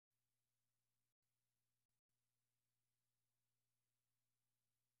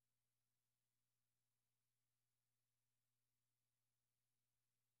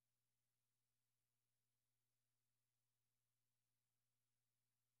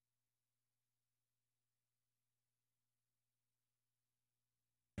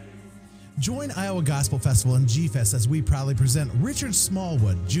Join Iowa Gospel Festival and G-Fest as we proudly present Richard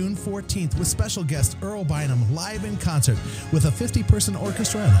Smallwood, June 14th, with special guest Earl Bynum live in concert with a 50-person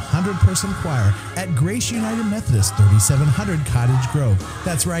orchestra and 100-person choir at Grace United Methodist, 3700 Cottage Grove.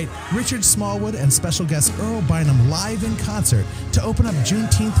 That's right, Richard Smallwood and special guest Earl Bynum live in concert to open up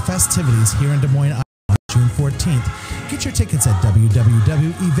Juneteenth festivities here in Des Moines, Iowa, on June 14th. Get your tickets at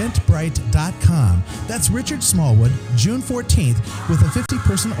www.eventbrite.com. That's Richard Smallwood, June 14th, with a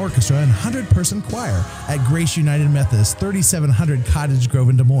 50-person orchestra and 100-person choir at Grace United Methodist, 3700 Cottage Grove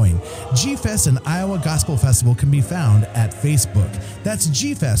in Des Moines. G-Fest and Iowa Gospel Festival can be found at Facebook. That's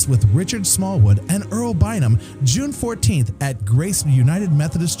G-Fest with Richard Smallwood and Earl Bynum, June 14th at Grace United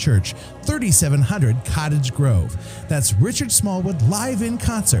Methodist Church, 3700 Cottage Grove. That's Richard Smallwood live in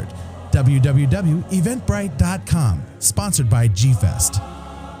concert. www.eventbrite.com. Sponsored by G-Fest.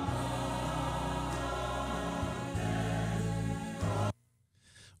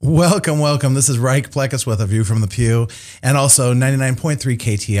 Welcome. This is Reich Plekas with A View from the Pew, and also 99.3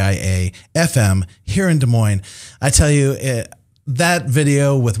 KTIA FM here in Des Moines. I tell you, that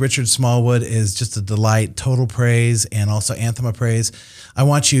video with Richard Smallwood is just a delight, total praise, and also anthem of praise. I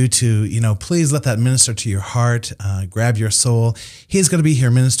want you to, please let that minister to your heart, grab your soul. He's going to be here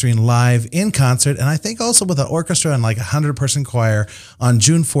ministering live in concert, and I think also with an orchestra and like a 100-person choir on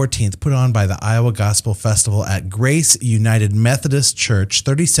June 14th, put on by the Iowa Gospel Festival at Grace United Methodist Church,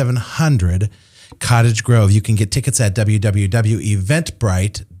 3700 Cottage Grove. You can get tickets at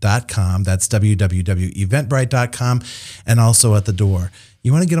www.eventbrite.com. That's www.eventbrite.com, and also at the door.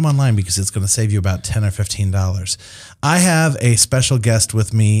 You want to get them online because it's going to save you about $10 or $15. I have a special guest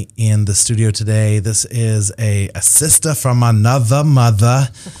with me in the studio today. This is a sister from another mother.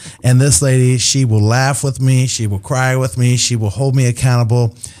 And this lady, she will laugh with me. She will cry with me. She will hold me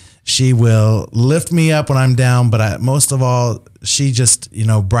accountable. She will lift me up when I'm down. But most of all, she just,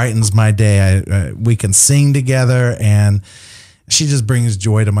 brightens my day. We can sing together, and she just brings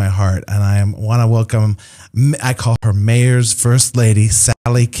joy to my heart. And I want to welcome, I call her Mayor's First Lady,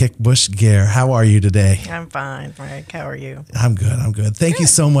 Sally Kickbush-Gehr. How are you today? I'm fine, Frank. How are you? I'm good. Thank you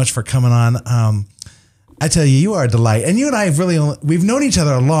so much for coming on. I tell you, you are a delight. And you and I we've known each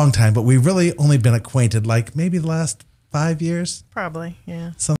other a long time, but we've really only been acquainted like maybe the last 5 years. Probably,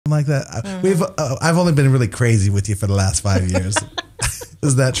 yeah. Something like that. Mm-hmm. I've only been really crazy with you for the last 5 years.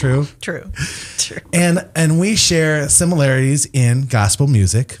 Is that true? True. And we share similarities in gospel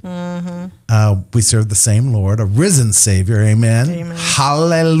music. Mm-hmm. We serve the same Lord, a risen Savior. Amen.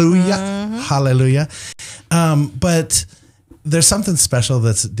 Hallelujah. Mm-hmm. Hallelujah. But there's something special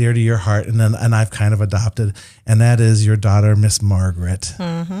that's dear to your heart, and I've kind of adopted, and that is your daughter, Miss Margaret.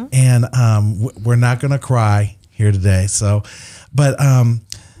 Mm-hmm. And we're not going to cry here today. So, but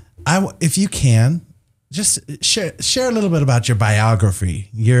if you can, just share a little bit about your biography.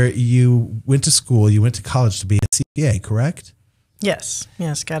 You went to school, you went to college to be a CPA, correct? Yes.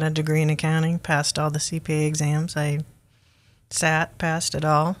 Got a degree in accounting, passed all the CPA exams. I passed it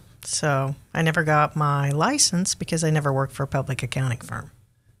all. So I never got my license because I never worked for a public accounting firm,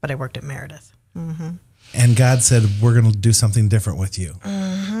 but I worked at Meredith. Mm-hmm. And God said, we're going to do something different with you.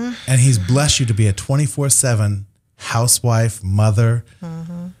 Mm-hmm. And He's blessed you to be a 24/7 housewife, mother,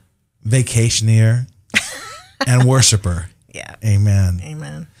 mm-hmm. vacationeer, and worshiper. Yeah.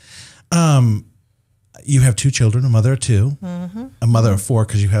 Amen. You have 2 children, a mother of 2, mm-hmm. a mother of 4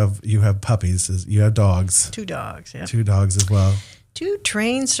 because you have puppies, you have dogs. 2 dogs, yeah. 2 dogs as well. 2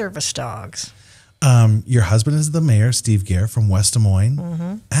 trained service dogs. Your husband is the mayor, Steve Gehr from West Des Moines.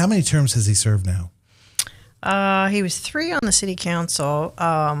 Mm-hmm. How many terms has he served now? He was 3 on the city council,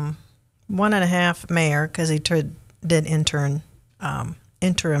 1.5 mayor because he did interim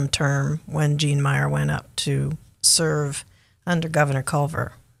term when Gene Meyer went up to serve under Governor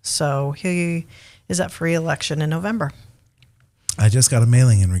Culver. So he is up for re-election in November. I just got a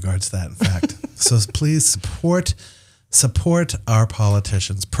mailing in regards to that, in fact. So please support our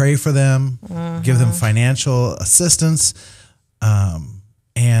politicians. Pray for them, mm-hmm. give them financial assistance,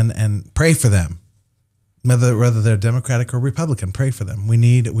 and pray for them. Whether they're Democratic or Republican, pray for them. We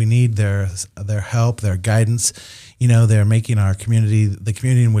need their help, their guidance. They're making our community, the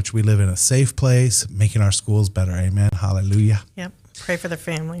community in which we live in, a safe place, making our schools better. Amen. Hallelujah. Yep. Pray for their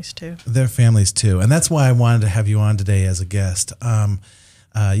families too. Their families too. And that's why I wanted to have you on today as a guest.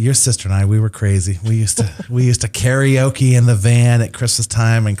 Your sister and I, we were crazy. We used to karaoke in the van at Christmas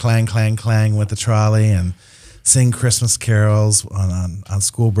time and clang, clang, clang with the trolley and sing Christmas carols on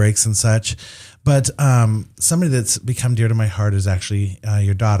school breaks and such. But somebody that's become dear to my heart is actually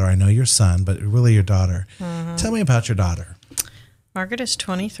your daughter. I know your son, but really your daughter. Mm-hmm. Tell me about your daughter. Margaret is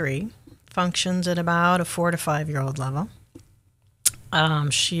 23, functions at about a 4 to 5 year old level.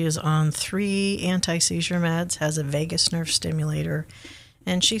 She is on 3 anti-seizure meds, has a vagus nerve stimulator,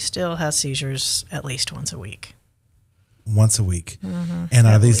 and she still has seizures at least once a week. Once a week. And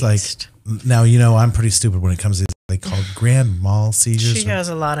are these least. like, now, I'm pretty stupid when it comes to these, they called grand mal seizures? She has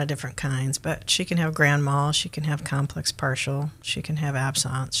a lot of different kinds, but she can have grand mal, she can have complex partial, she can have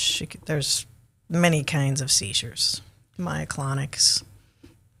absence. There's many kinds of seizures. Myoclonics.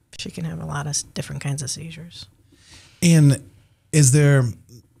 She can have a lot of different kinds of seizures. And is there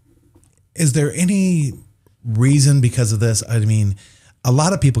any reason because of this? I mean, a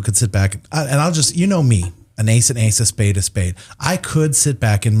lot of people could sit back and I'll just, me, an ace, a spade. I could sit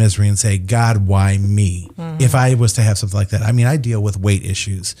back in misery and say, God, why me? If I was to have something like that. I mean, I deal with weight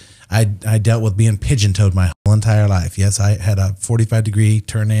issues. I dealt with being pigeon-toed my whole entire life. Yes, I had a 45-degree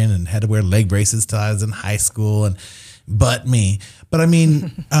turn in and had to wear leg braces till I was in high school but me. But I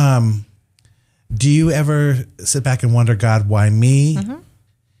mean, do you ever sit back and wonder, God, why me?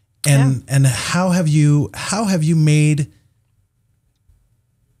 And how have you made,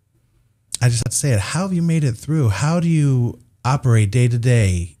 I just have to say it, how have you made it through? How do you operate day to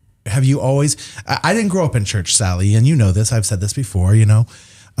day? Have you always, I didn't grow up in church, Sally, and you know this, I've said this before,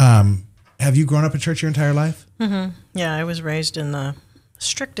 have you grown up in church your entire life? Yeah, I was raised in the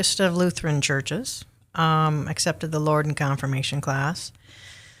strictest of Lutheran churches, accepted the Lord in confirmation class.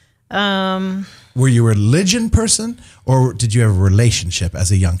 Were you a religion person or did you have a relationship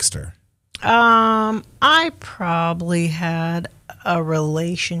as a youngster? I probably had a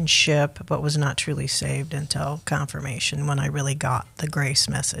relationship, but was not truly saved until confirmation, when I really got the grace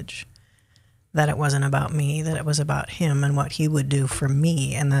message that it wasn't about me, that it was about him and what he would do for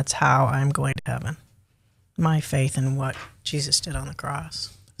me. And that's how I'm going to heaven. My faith in what Jesus did on the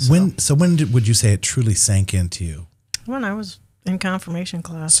cross. When would you say it truly sank into you? When I was in confirmation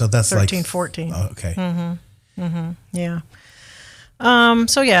class. So that's 13, like 14. Oh, okay. Yeah.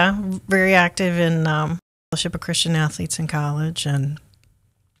 So yeah, very active in Fellowship of Christian Athletes in college, and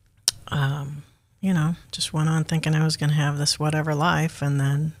just went on thinking I was going to have this whatever life. And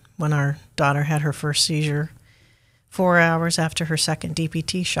then when our daughter had her first seizure, 4 hours after her second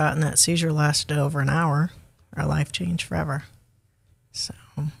DPT shot, and that seizure lasted over an hour, our life changed forever. So,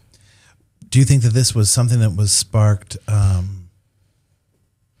 do you think that this was something that was sparked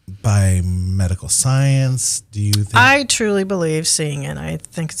by medical science? Do you think? I truly believe seeing it. I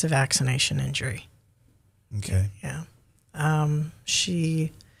think it's a vaccination injury. Okay. Yeah.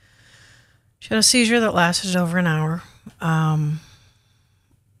 She had a seizure that lasted over an hour.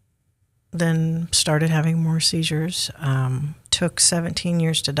 Then started having more seizures. Took 17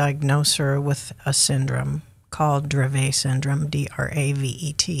 years to diagnose her with a syndrome called Dravet syndrome,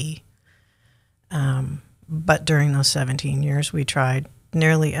 DRAVET. But during those 17 years, we tried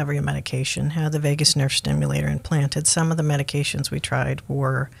nearly every medication, had the vagus nerve stimulator implanted. Some of the medications we tried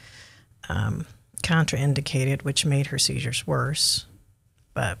were contraindicated, which made her seizures worse.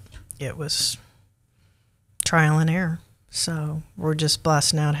 But it was trial and error. So we're just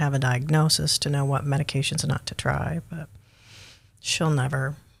blessed now to have a diagnosis, to know what medications not to try. But she'll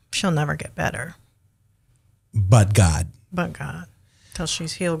never get better. But God. Till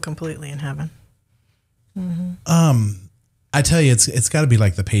she's healed completely in heaven. I tell you, it's got to be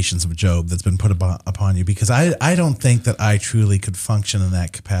like the patience of Job that's been put upon you, because I don't think that I truly could function in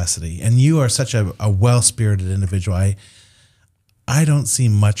that capacity. And you are such a well-spirited individual. I don't see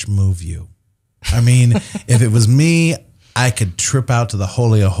much move you. I mean, if it was me, I could trip out to the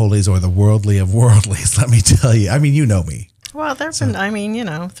holy of holies or the worldly of worldlies, let me tell you. I mean, you know me. Well,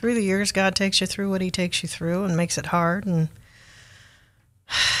 through the years, God takes you through what he takes you through and makes it hard. And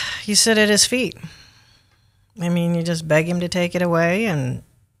you sit at his feet. I mean, you just beg him to take it away, and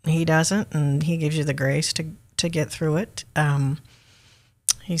he doesn't, and he gives you the grace to get through it.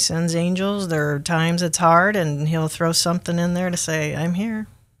 He sends angels. There are times it's hard, and he'll throw something in there to say, I'm here.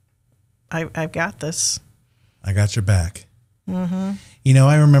 I've got this. I got your back. I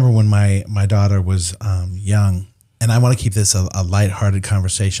remember when my daughter was young, and I want to keep this a lighthearted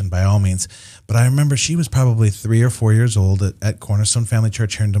conversation by all means, but I remember she was probably 3 or 4 years old at Cornerstone Family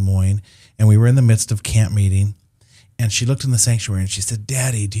Church here in Des Moines, and we were in the midst of camp meeting, and she looked in the sanctuary and she said,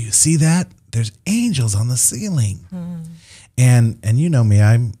 Daddy, do you see that? There's angels on the ceiling. And you know me,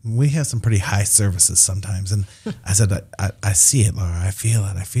 we have some pretty high services sometimes, and I said, I see it, Laura, I feel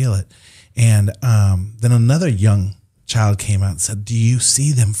it. And then another young child came out and said, do you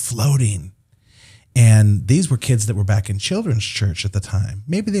see them floating? And these were kids that were back in children's church at the time.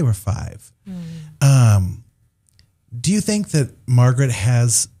 Maybe they were 5. Do you think that Margaret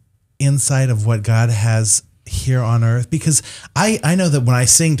has insight of what God has here on earth? Because I know that when I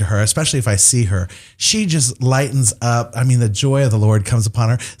sing to her, especially if I see her, she just lightens up. I mean, the joy of the Lord comes upon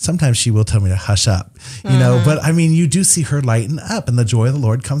her. Sometimes she will tell me to hush up, you know, but I mean, you do see her lighten up and the joy of the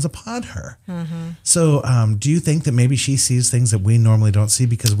Lord comes upon her. So do you think that maybe she sees things that we normally don't see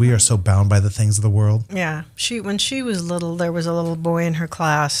because we are so bound by the things of the world? Yeah. When she was little, there was a little boy in her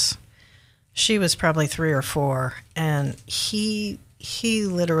class. She was probably 3 or 4, and he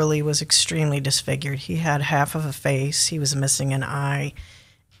literally was extremely disfigured. He had half of a face. He was missing an eye.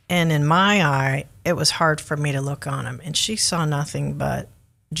 And in my eye, it was hard for me to look on him. And she saw nothing but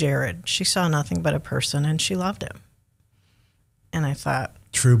Jared. She saw nothing but a person, and she loved him. And I thought,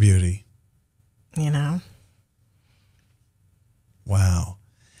 true beauty. You know? Wow.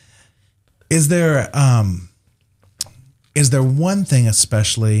 Is there one thing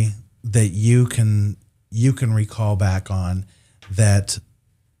especially that you can recall back on that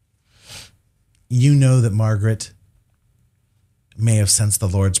you know that Margaret may have sensed the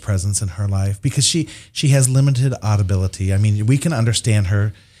Lord's presence in her life? Because she has limited audibility. I mean, we can understand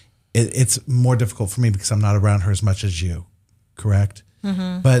her. It's more difficult for me because I'm not around her as much as you, correct?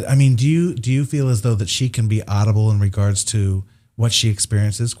 But I mean, do you feel as though that she can be audible in regards to what she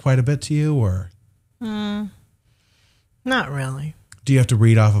experiences quite a bit to you, or? Not really. Do you have to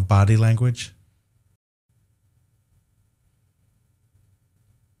read off of body language?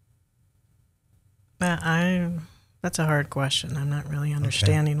 That's a hard question. I'm not really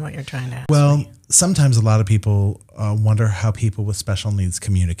understanding what you're trying to ask me. Sometimes a lot of people wonder how people with special needs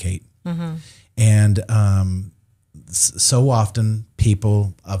communicate. And so often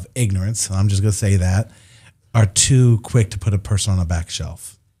people of ignorance, I'm just going to say that, are too quick to put a person on a back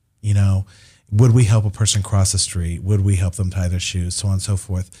shelf. You know, would we help a person cross the street? Would we help them tie their shoes? So on and so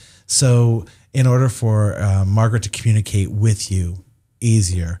forth. So in order for Margaret to communicate with you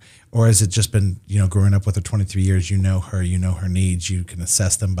easier, or has it just been, you know, growing up with her 23 years, you know her needs, you can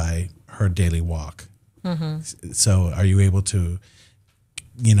assess them by her daily walk. So are you able to,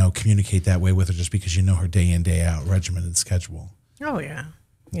 you know, communicate that way with her just because you know her day in, day out regimented schedule? Oh, yeah.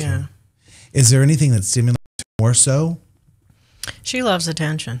 Yeah. Okay. Is there anything that stimulates her more so? She loves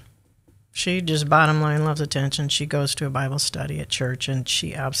attention. She just bottom line loves attention. She goes to a Bible study at church, and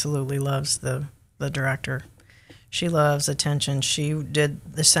she absolutely loves the director. She loves attention. She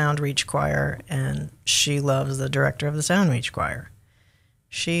did the Sound Reach Choir, and she loves the director of the Sound Reach Choir.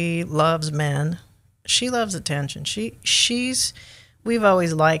 She loves men. She loves attention. We've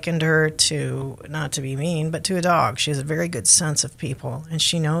always likened her to, not to be mean, but to a dog. She has a very good sense of people, and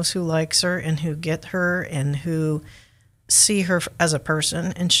she knows who likes her and who get her and who see her as a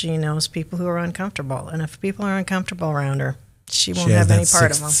person, and she knows people who are uncomfortable. And if people are uncomfortable around her, she won't have any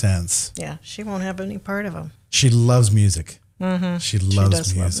part of them. Sense. Yeah, she won't have any part of them. She loves music. She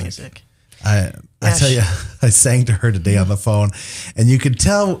loves music. Love music. I tell you, I sang to her today on the phone, and I could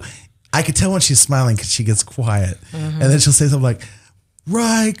tell when she's smiling because she gets quiet, and then she'll say something like,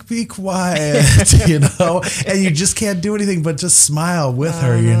 "Reich, be quiet," you know, and you just can't do anything but just smile with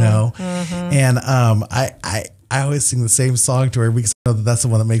her, you know. And I always sing the same song to her because I know that that's the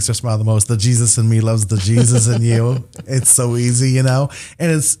one that makes her smile the most. The Jesus in me loves the Jesus in you. It's so easy, you know,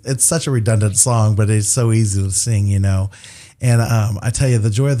 and it's such a redundant song, but it's so easy to sing, you know. And I tell you, the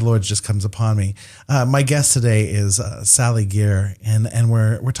joy of the Lord just comes upon me. My guest today is Sally Geer, and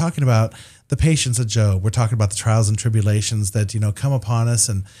we're talking about the patience of Job. We're talking about the trials and tribulations that, you know, come upon us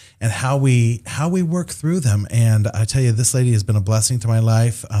and how we work through them. And I tell you, this lady has been a blessing to my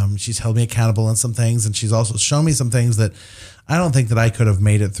life. She's held me accountable in some things, and she's also shown me some things that I don't think that I could have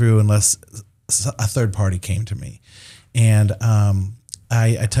made it through unless a third party came to me. And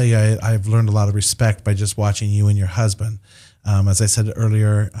I tell you, I've learned a lot of respect by just watching you and your husband. As I said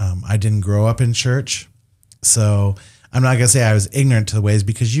earlier, I didn't grow up in church, so I'm not going to say I was ignorant to the ways,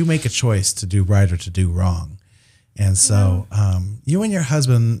 because you make a choice to do right or to do wrong. And so you and your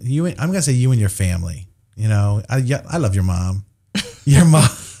husband, I'm going to say you and your family, you know, I love your mom. Your mom,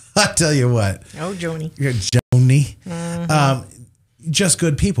 I tell you what. Oh, Joni. You're Joni. Just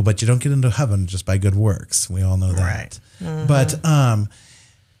good people, but you don't get into heaven just by good works. We all know that. Right. But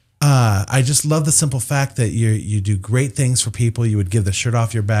I just love the simple fact that you do great things for people. You would give the shirt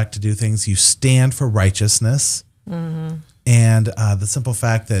off your back to do things. You stand for righteousness. And the simple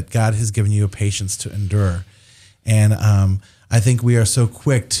fact that God has given you a patience to endure. And I think we are so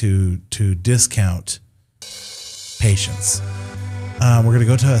quick to discount patience. We're going to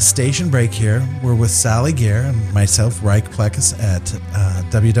go to a station break here. We're with Sally Geer and myself, Reich Plekas, at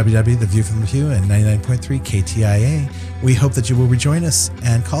WWW, The View from the View, and 99.3 KTIA. We hope that you will rejoin us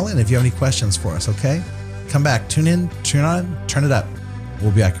and call in if you have any questions for us, okay? Come back, tune in, tune on, turn it up.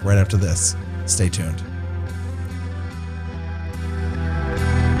 We'll be back right after this. Stay tuned.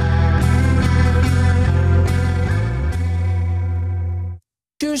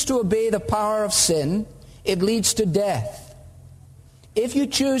 choose to obey the power of sin, it leads to death. If you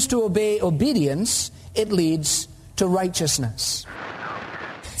choose to obey obedience, it leads to righteousness.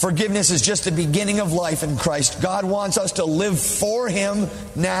 Forgiveness is just the beginning of life in Christ. God wants us to live for Him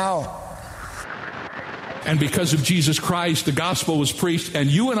now. And because of Jesus Christ, the gospel was preached, and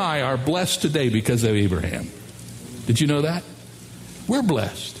you and I are blessed today because of Abraham. Did you know that? We're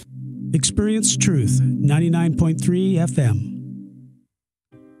blessed. Experience Truth, 99.3 FM.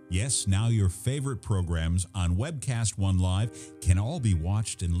 Yes, now your favorite programs on Webcast One Live can all be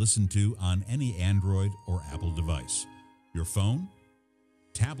watched and listened to on any Android or Apple device. Your phone,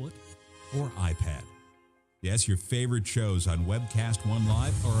 tablet, or iPad. Yes, your favorite shows on Webcast One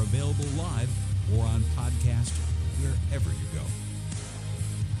Live are available live or on podcast wherever you go.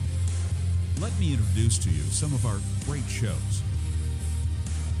 Let me introduce to you some of our great shows.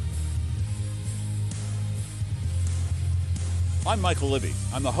 I'm Michael Libby.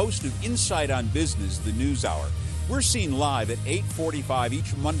 I'm the host of Insight on Business, the News Hour. We're seen live at 8:45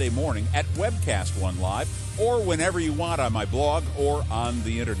 each Monday morning at Webcast One Live or whenever you want on my blog or on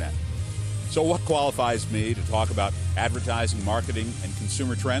the internet. So what qualifies me to talk about advertising, marketing, and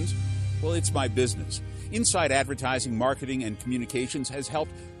consumer trends? Well, it's my business. Insight Advertising, Marketing, and Communications has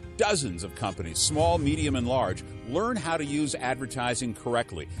helped dozens of companies, small, medium, and large, learn how to use advertising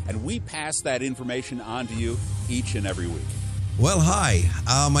correctly. And we pass that information on to you each and every week. Well, hi.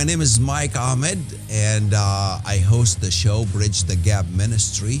 My name is Mike Ahmed, and I host the show Bridge the Gap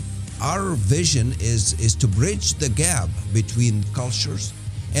Ministry. Our vision is to bridge the gap between cultures.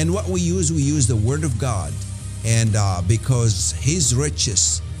 And what we use the Word of God. And because His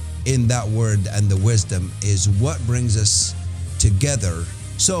riches in that Word and the wisdom is what brings us together.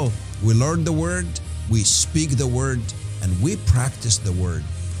 So we learn the Word, we speak the Word, and we practice the Word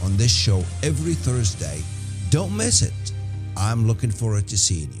on this show every Thursday. Don't miss it. I'm looking forward to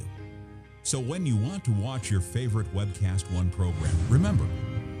seeing you. So when you want to watch your favorite Webcast One program, remember,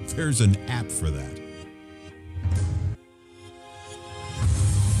 there's an app for that.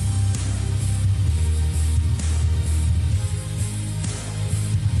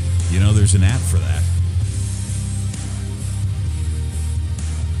 You know, there's an app for that.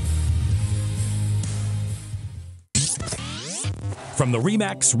 From the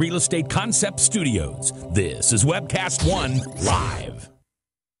RE/MAX Real Estate Concept Studios, this is Webcast One Live.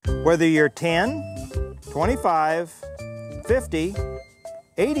 Whether you're 10, 25, 50,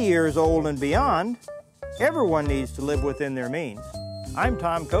 80 years old and beyond, everyone needs to live within their means. I'm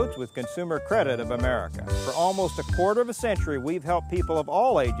Tom Coates with Consumer Credit of America. For almost a quarter of a century, we've helped people of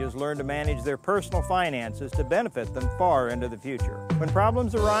all ages learn to manage their personal finances to benefit them far into the future. When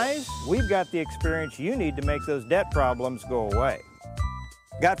problems arise, we've got the experience you need to make those debt problems go away.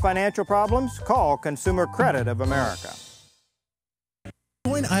 Got financial problems? Call Consumer Credit of America.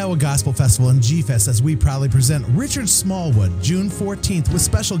 Join Iowa Gospel Festival and G-Fest as we proudly present Richard Smallwood, June 14th, with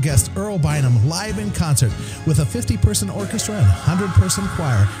special guest Earl Bynum live in concert with a 50-person orchestra and 100-person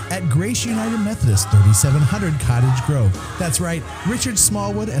choir at Grace United Methodist, 3700 Cottage Grove. That's right, Richard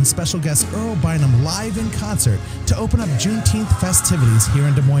Smallwood and special guest Earl Bynum live in concert to open up Juneteenth festivities here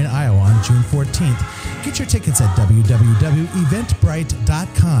in Des Moines, Iowa on June 14th. Get your tickets at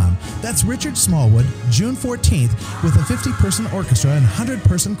www.eventbrite.com. That's Richard Smallwood, June 14th, with a 50-person orchestra and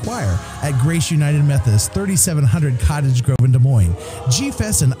 100-person choir at Grace United Methodist, 3700 Cottage Grove in Des Moines.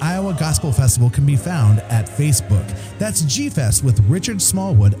 G-Fest and Iowa Gospel Festival can be found at Facebook. That's G-Fest with Richard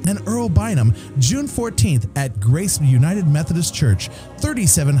Smallwood and Earl Bynum, June 14th at Grace United Methodist Church,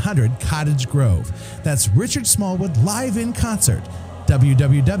 3700 Cottage Grove. That's Richard Smallwood live in concert.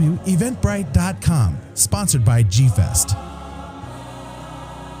 www.eventbrite.com. Sponsored by G-Fest.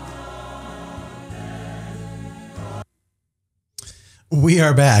 We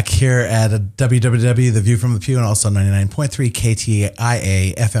are back here at WWW, The View from the Pew, and also 99.3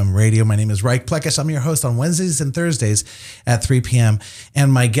 KTIA FM radio. My name is Reich Plekish. I'm your host on Wednesdays and Thursdays at 3 p.m.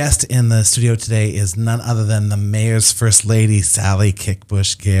 And my guest in the studio today is none other than the Mayor's First Lady, Sally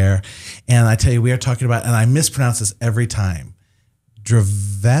Kickbush-Gare. And I tell you, we are talking about, and I mispronounce this every time,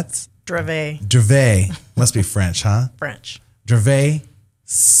 Dravet? Dravet. Must be French, huh? French. Dravet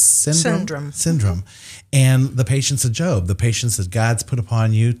syndrome. And the patience of Job, the patience that God's put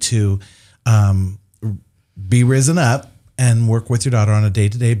upon you to be risen up and work with your daughter on a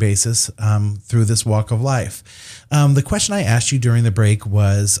day-to-day basis through this walk of life. The question I asked you during the break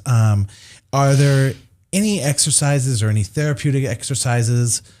was, are there any exercises or any therapeutic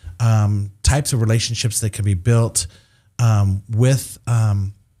exercises, types of relationships that can be built with,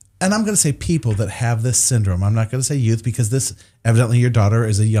 and I'm going to say people that have this syndrome. I'm not going to say youth, because this, evidently your daughter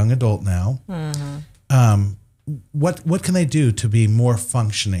is a young adult now. Mm-hmm. what can they do to be more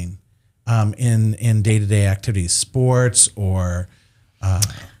functioning in day-to-day activities, sports or?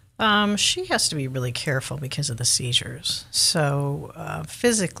 She has to be really careful because of the seizures. So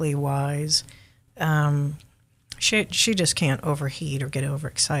physically wise, she just can't overheat or get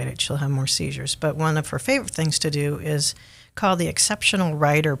overexcited. She'll have more seizures. But one of her favorite things to do is called the Exceptional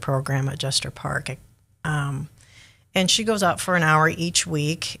Rider Program at Jester Park. And she goes out for an hour each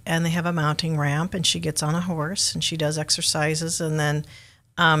week, and they have a mounting ramp, and she gets on a horse, and she does exercises. And then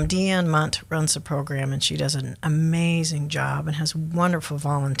Deanne Munt runs the program, and she does an amazing job and has wonderful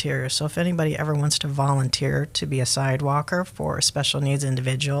volunteers. So if anybody ever wants to volunteer to be a sidewalker for a special needs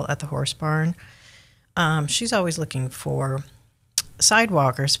individual at the horse barn, she's always looking for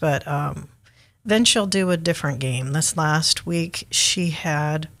sidewalkers. But then she'll do a different game. This last week, she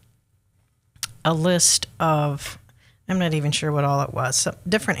had a list of, I'm not even sure what all it was, some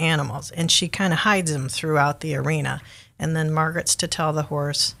different animals, and she kind of hides them throughout the arena. And then Margaret's to tell the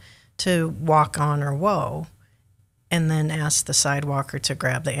horse to walk on or whoa, and then ask the sidewalker to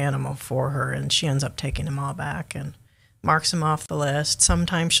grab the animal for her, and she ends up taking them all back and marks them off the list.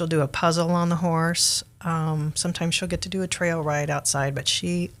 Sometimes she'll do a puzzle on the horse. Sometimes she'll get to do a trail ride outside, but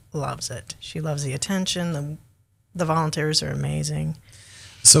she loves it. She loves the attention. The volunteers are amazing.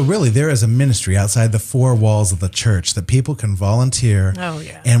 So really, there is a ministry outside the four walls of the church that people can volunteer. Oh,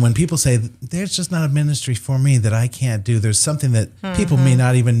 yeah. And when people say, there's just not a ministry for me that I can't do, there's something that people may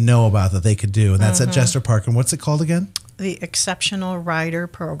not even know about that they could do. And that's at Jester Park. And what's it called again? The Exceptional Rider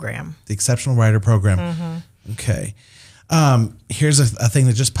Program. The Exceptional Rider Program. Okay. Here's a thing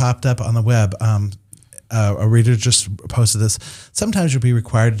that just popped up on the web. A reader just posted this. Sometimes you'll be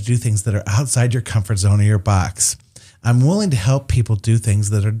required to do things that are outside your comfort zone or your box. I'm willing to help people do things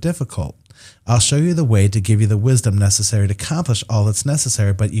that are difficult. I'll show you the way to give you the wisdom necessary to accomplish all that's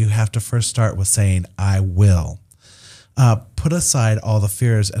necessary, but you have to first start with saying, I will. Put aside all the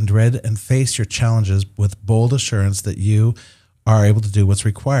fears and dread and face your challenges with bold assurance that you are able to do what's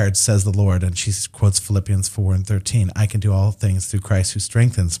required, says the Lord. And she quotes Philippians 4:13. I can do all things through Christ who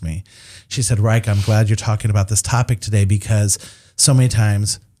strengthens me. She said, Reich, I'm glad you're talking about this topic today, because so many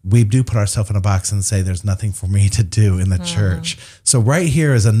times we do put ourselves in a box and say there's nothing for me to do in the church. So right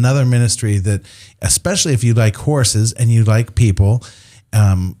here is another ministry that, especially if you like horses and you like people,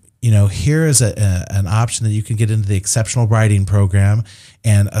 here is an option that you can get into the Exceptional Riding Program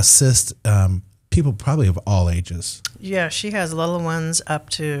and assist people probably of all ages. Yeah, she has little ones up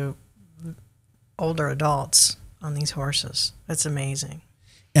to older adults on these horses. That's amazing.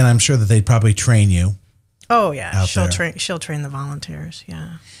 And I'm sure that they'd probably train you. Oh yeah, she'll train the volunteers.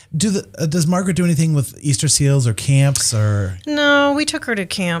 Yeah. Does Margaret do anything with Easter seals or camps or? No, we took her to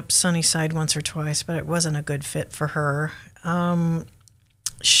Camp Sunnyside once or twice, but it wasn't a good fit for her.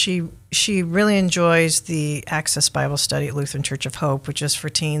 She really enjoys the Access Bible Study at Lutheran Church of Hope, which is for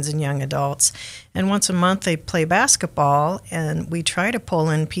teens and young adults. And once a month they play basketball, and we try to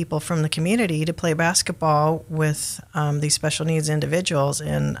pull in people from the community to play basketball with these special needs individuals.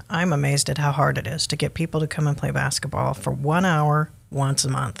 And I'm amazed at how hard it is to get people to come and play basketball for 1 hour once a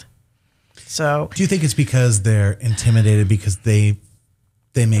month. So, do you think it's because they're intimidated because they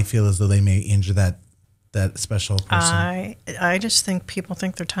may feel as though they may injure that special person? I just think people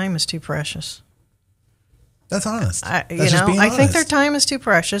think their time is too precious. That's honest. I think their time is too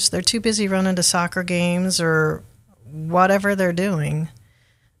precious. They're too busy running to soccer games or whatever they're doing.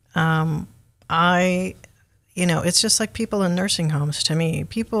 It's just like people in nursing homes to me.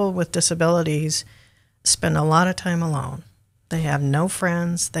 People with disabilities spend a lot of time alone. They have no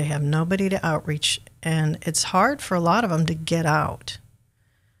friends. They have nobody to outreach. And it's hard for a lot of them to get out.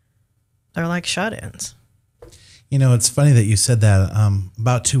 They're like shut-ins. It's funny that you said that.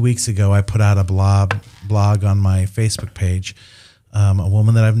 About 2 weeks ago, I put out a blog on my Facebook page. A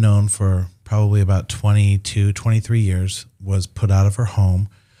woman that I've known for probably about 22, 23 years was put out of her home.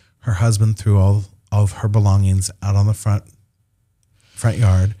 Her husband threw all of her belongings out on the front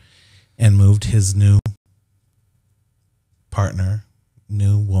yard and moved his new partner,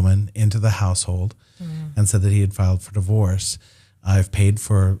 new woman, into the household and said that he had filed for divorce. I've paid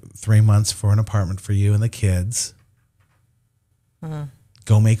for 3 months for an apartment for you and the kids.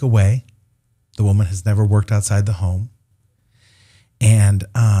 Go make a way. The woman has never worked outside the home. And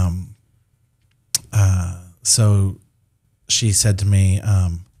so she said to me,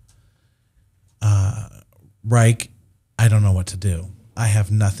 Reich, I don't know what to do. I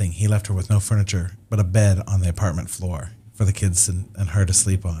have nothing. He left her with no furniture but a bed on the apartment floor for the kids and her to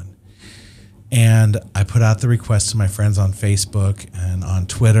sleep on. And I put out the request to my friends on Facebook and on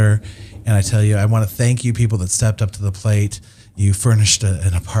Twitter. And I tell you, I want to thank you people that stepped up to the plate. You furnished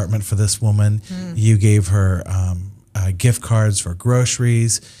an apartment for this woman. You gave her gift cards for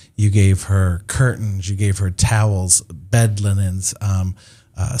groceries. You gave her curtains. You gave her towels, bed linens,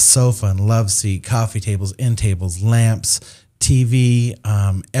 sofa and love seat, coffee tables, end tables, lamps, TV.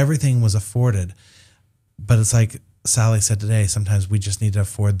 Everything was afforded. But it's like Sally said today, sometimes we just need to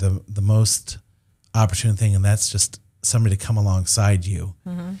afford the most opportune thing, and that's just somebody to come alongside you.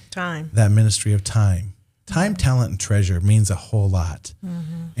 Time. That ministry of time. Time, talent, and treasure means a whole lot.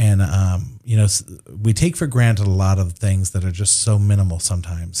 And, we take for granted a lot of things that are just so minimal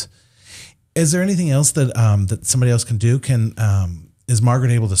sometimes. Is there anything else that that somebody else can do? Is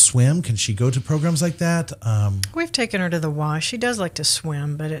Margaret able to swim? Can she go to programs like that? We've taken her to the Y. She does like to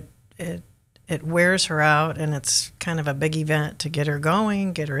swim, but it wears her out, and it's kind of a big event to get her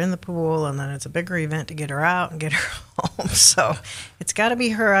going, get her in the pool, and then it's a bigger event to get her out and get her home. So it's got to be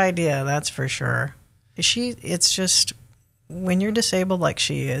her idea, that's for sure. It's just, when you're disabled like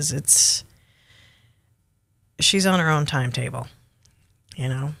she is, she's on her own timetable.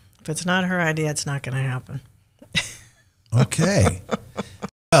 If it's not her idea, it's not going to happen. Okay.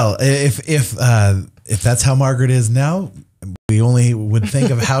 Well, if that's how Margaret is now, we only would think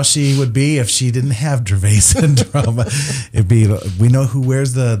of how she would be if she didn't have Dravet syndrome. It'd be, we know who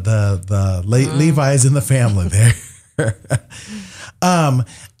wears the Levi's in the family there.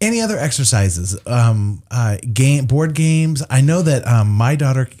 Any other exercises? Board games. I know that my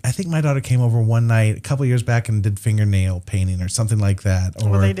daughter came over one night a couple years back and did fingernail painting or something like that.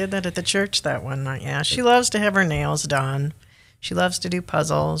 Well, they did that at the church that one night. Yeah, she loves to have her nails done. She loves to do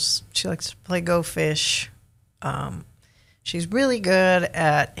puzzles. She likes to play Go Fish. She's really good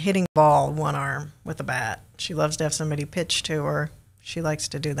at hitting the ball one arm with a bat. She loves to have somebody pitch to her. She likes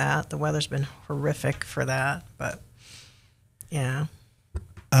to do that. The weather's been horrific for that, but yeah.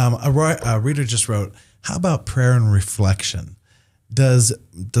 A reader just wrote, how about prayer and reflection? Does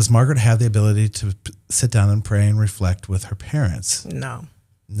Margaret have the ability to sit down and pray and reflect with her parents? No.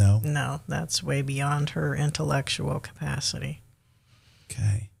 No, that's way beyond her intellectual capacity.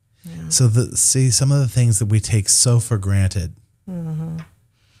 Okay. Yeah. So some of the things that we take so for granted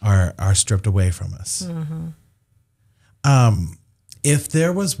are stripped away from us. If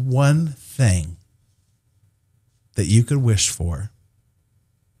there was one thing that you could wish for,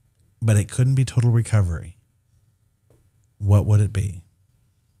 but it couldn't be total recovery, what would it be?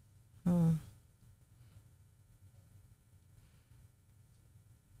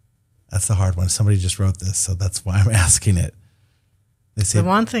 That's the hard one. Somebody just wrote this, so that's why I'm asking it. They say, the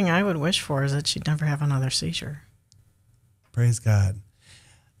one thing I would wish for is that she'd never have another seizure. Praise God.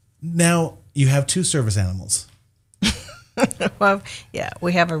 Now, you have 2 service animals. Well, yeah,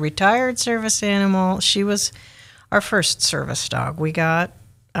 we have a retired service animal. She was our first service dog. We got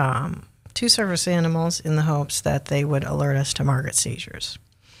 2 service animals in the hopes that they would alert us to Margaret's seizures.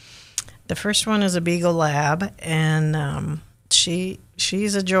 The first one is a Beagle Lab, and she's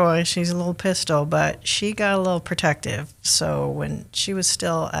a joy. She's a little pistol, but she got a little protective. So when she was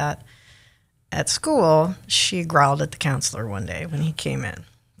still at school, she growled at the counselor one day when he came in.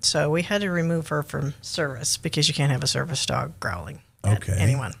 So we had to remove her from service because you can't have a service dog growling at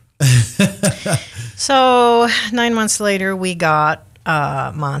anyone. So 9 months later, we got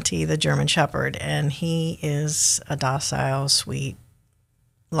Monty, the German Shepherd, and he is a docile, sweet,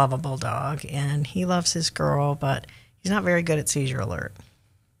 lovable dog, and he loves his girl, but he's not very good at seizure alert.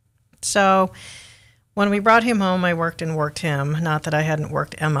 So when we brought him home, I worked him. Not that I hadn't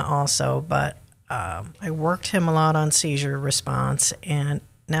worked Emma also, but I worked him a lot on seizure response, and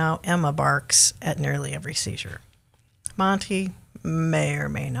now Emma barks at nearly every seizure. Monty may or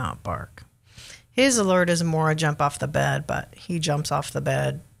may not bark. His alert is more a jump off the bed, but he jumps off the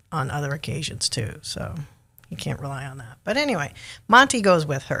bed on other occasions too, so you can't rely on that. But anyway, Monty goes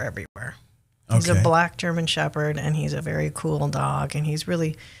with her everywhere. He's a black German Shepherd, and he's a very cool dog, and he's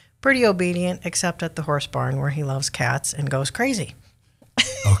really pretty obedient, except at the horse barn where he loves cats and goes crazy.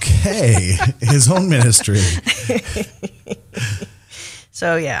 Okay, his own ministry.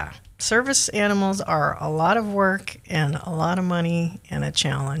 So yeah, service animals are a lot of work and a lot of money and a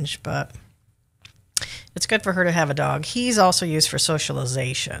challenge, but it's good for her to have a dog. He's also used for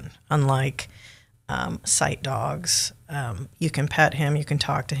socialization, unlike sight dogs. You can pet him, you can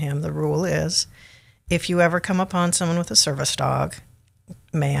talk to him. The rule is, if you ever come upon someone with a service dog,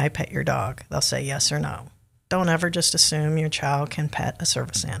 may I pet your dog? They'll say yes or no. Don't ever just assume your child can pet a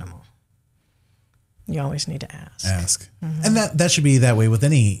service animal. You always need to ask. And that should be that way with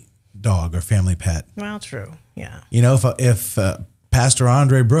any dog or family pet. Well, true, yeah. You know, if Pastor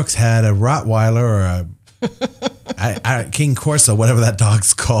Andre Brooks had a Rottweiler or a King Corso, whatever that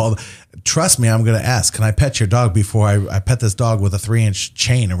dog's called, trust me, I'm going to ask, can I pet your dog before I pet this dog with a 3-inch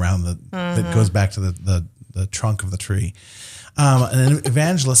chain around that goes back to the trunk of the tree. An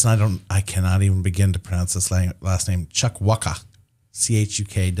evangelist, and I cannot even begin to pronounce this last name, Chukwukah,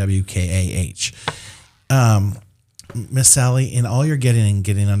 CHUKWKAH. Miss Sally, in all you're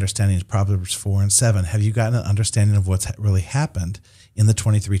getting understanding of Proverbs 4 and 7, have you gotten an understanding of what's really happened in the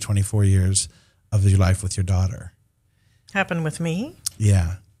 23, 24 years of your life with your daughter? Happened with me?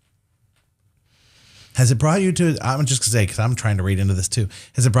 Yeah. Has it brought you to, I'm just going to say, because I'm trying to read into this too,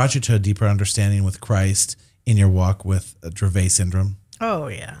 has it brought you to a deeper understanding with Christ in your walk with Dravet syndrome? Oh,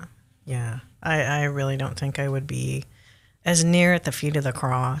 yeah. Yeah. I really don't think I would be as near at the feet of the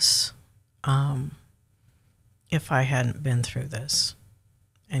cross if I hadn't been through this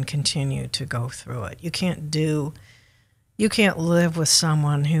and continue to go through it. You can't live with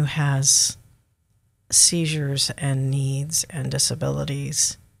someone who has seizures and needs and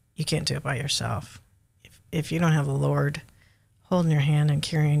disabilities. You can't do it by yourself. If you don't have the Lord holding your hand and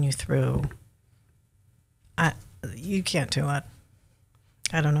carrying you through, you can't do it.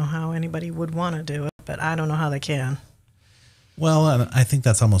 I don't know how anybody would want to do it, but I don't know how they can. Well, and I think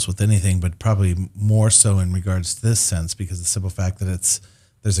that's almost with anything, but probably more so in regards to this sense, because the simple fact that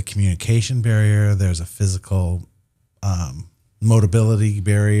there's a communication barrier, there's a physical mobility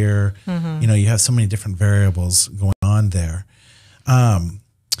barrier. Mm-hmm. You have so many different variables going on there.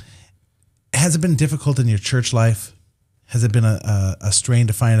 Has it been difficult in your church life? Has it been a strain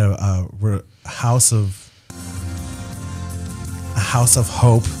to find a house of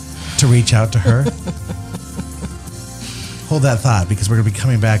hope to reach out to her? Hold that thought, because we're going to be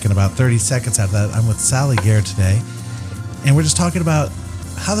coming back in about 30 seconds after that. I'm with Sally Gare today, and we're just talking about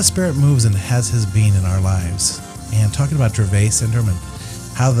how the Spirit moves and has His being in our lives, and talking about Dravet syndrome and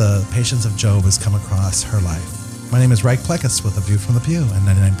how the patience of Job has come across her life. My name is Reich Plekas with A View from the Pew and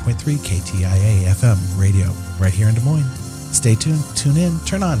 99.3 KTIA FM radio right here in Des Moines. Stay tuned, tune in,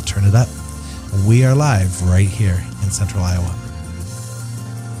 turn on, turn it up. We are live right here in Central Iowa.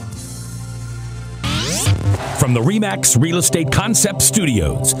 From the RE/MAX Real Estate Concept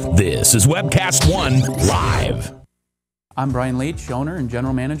Studios, this is Webcast One Live. I'm Brian Leach, owner and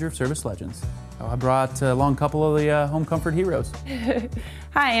general manager of Service Legends. I brought along a couple of the home comfort heroes.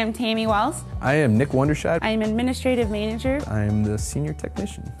 Hi, I'm Tammy Wells. I am Nick Wondershad. I'm administrative manager. I am the senior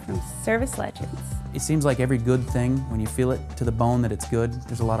technician from Service Legends. It seems like every good thing, when you feel it to the bone that it's good,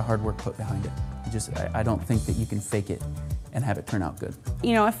 there's a lot of hard work put behind it. I don't think that you can fake it and have it turn out good.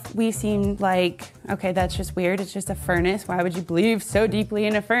 If we seem like, okay, that's just weird, it's just a furnace, why would you believe so deeply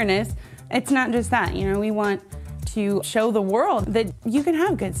in a furnace? It's not just that, we want to show the world that you can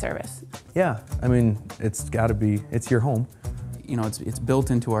have good service. Yeah, it's got to be, it's your home. It's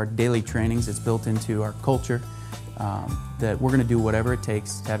built into our daily trainings, it's built into our culture, that we're going to do whatever it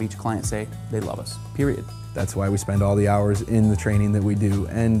takes to have each client say they love us, period. That's why we spend all the hours in the training that we do.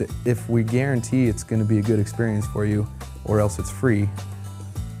 And if we guarantee it's going to be a good experience for you, or else it's free,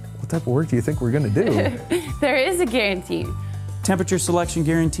 what type of work do you think we're going to do? There is a guarantee. Temperature selection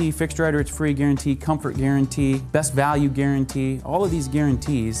guarantee, fixed right or it's free guarantee, comfort guarantee, best value guarantee. All of these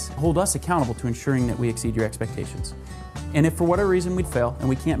guarantees hold us accountable to ensuring that we exceed your expectations. And if for whatever reason we'd fail and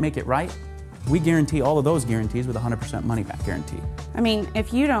we can't make it right, we guarantee all of those guarantees with a 100% money back guarantee.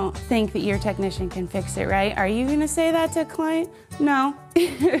 If you don't think that your technician can fix it right, are you going to say that to a client? No.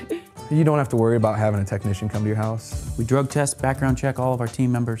 You don't have to worry about having a technician come to your house. We drug test, background check all of our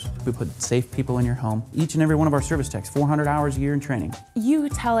team members. We put safe people in your home. Each and every one of our service techs, 400 hours a year in training. You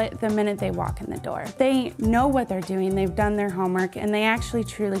tell it the minute they walk in the door. They know what they're doing, they've done their homework, and they actually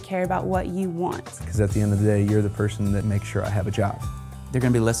truly care about what you want. Because at the end of the day, you're the person that makes sure I have a job. They're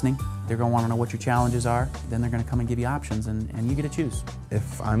going to be listening. They're going to want to know what your challenges are. Then they're going to come and give you options, and you get to choose.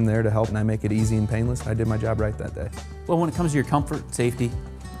 If I'm there to help and I make it easy and painless, I did my job right that day. Well, when it comes to your comfort, safety,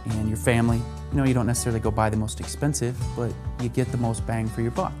 and your family, you don't necessarily go buy the most expensive, but you get the most bang for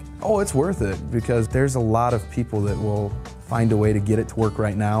your buck. Oh, it's worth it, because there's a lot of people that will find a way to get it to work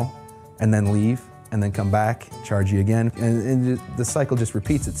right now and then leave, and then come back, charge you again, and the cycle just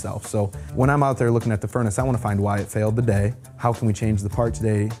repeats itself. So when I'm out there looking at the furnace, I want to find why it failed today. How can we change the part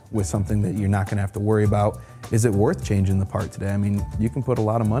today with something that you're not going to have to worry about? Is it worth changing the part today? You can put a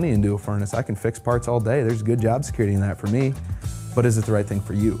lot of money into a furnace. I can fix parts all day. There's good job security in that for me, but is it the right thing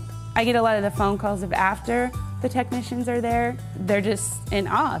for you? I get a lot of the phone calls of after the technicians are there. They're just in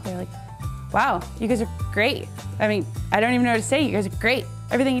awe. They're like, wow, you guys are great. I don't even know what to say. You guys are great.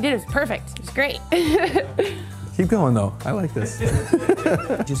 Everything you did was perfect. It was great. Keep going though. I like this.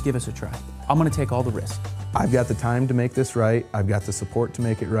 Just give us a try. I'm going to take all the risk. I've got the time to make this right. I've got the support to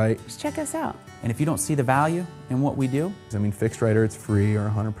make it right. Just check us out. And if you don't see the value in what we do, I mean, Fixed Right, or it's free or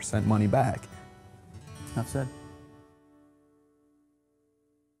 100% money back. enough said.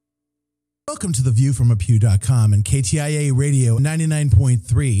 Welcome to theviewfromapew.com and KTIA Radio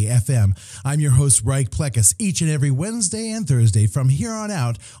 99.3 FM. I'm your host, Reich Plekas, each and every Wednesday and Thursday from here on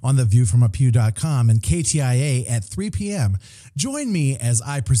out on theviewfromapew.com and KTIA at 3 p.m. Join me as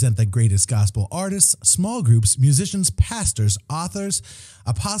I present the greatest gospel artists, small groups, musicians, pastors, authors,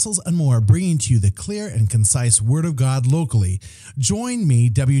 apostles, and more, bringing to you the clear and concise Word of God locally. Join me,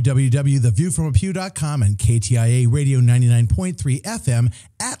 www.theviewfromapew.com and KTIA Radio 99.3 FM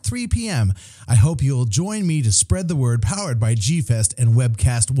at 3 p.m. I hope you'll join me to spread the word, powered by G-Fest and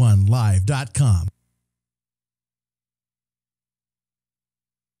webcast1live.com.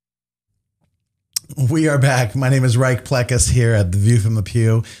 We are back. My name is Reich Plekas here at The View from the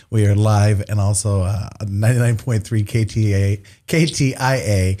Pew. We are live and also 99.3 KTIA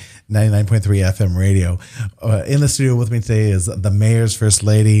 99.3 FM radio. In the studio with me today is the Mayor's First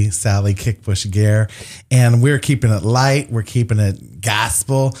Lady, Sally Kickbush Gare. And we're keeping it light. We're keeping it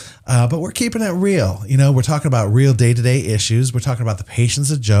gospel, but we're keeping it real. You know, we're talking about real day-to-day issues. We're talking about the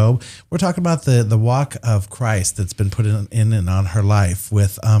patience of Job. We're talking about the walk of Christ that's been put in and on her life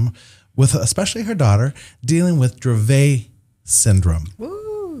with especially her daughter dealing with Dravet syndrome.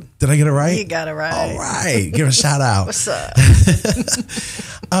 Woo. Did I get it right? You got it right. All right. Give a shout out. What's up?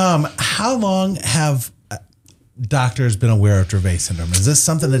 How long have doctors been aware of Dravet syndrome? Is this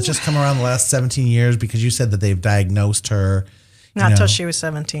something that's just come around the last 17 years? Because you said that they've diagnosed her. Not till she was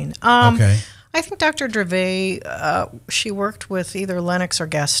 17. Okay. I think Dr. Dravet, she worked with either Lennox or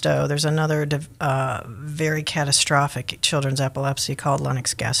Gastaut. There's another very catastrophic children's epilepsy called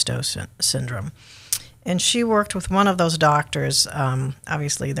Lennox-Gastaut syndrome. And she worked with one of those doctors.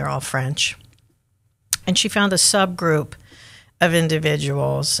 Obviously, they're all French. And she found a subgroup of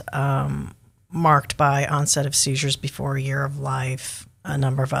individuals marked by onset of seizures before a year of life, a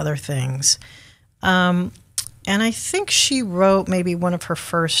number of other things. And I think she wrote maybe one of her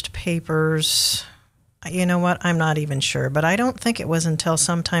first papers. You know what? I'm not even sure. But I don't think it was until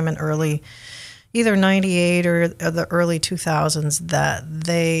sometime in either 98 or the early 2000s that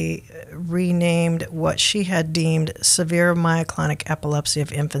they renamed what she had deemed severe myoclonic epilepsy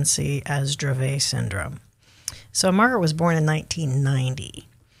of infancy as Dravet syndrome. So Margaret was born in 1990.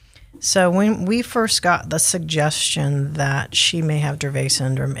 So when we first got the suggestion that she may have Dravet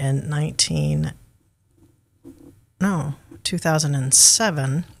syndrome in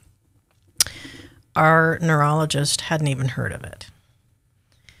 2007, our neurologist hadn't even heard of it.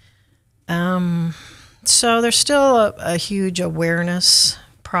 So there's still a huge awareness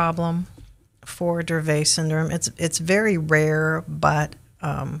problem for Dravet syndrome. It's very rare, but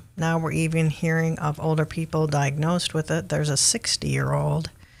now we're even hearing of older people diagnosed with it. There's a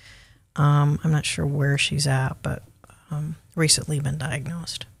 60-year-old. I'm not sure where she's at, but recently been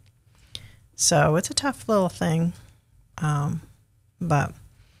diagnosed. So it's a tough little thing. But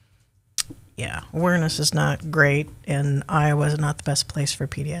yeah, awareness is not great, and Iowa is not the best place for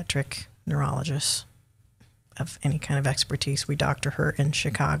pediatric neurologists of any kind of expertise. We doctor her in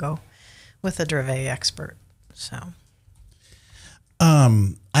Chicago with a Dravet expert. So,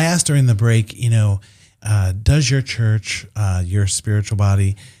 I asked during the break, does your church, your spiritual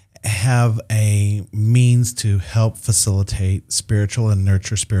body, have a means to help facilitate spiritual and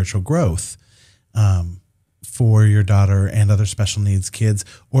nurture spiritual growth for your daughter and other special needs kids?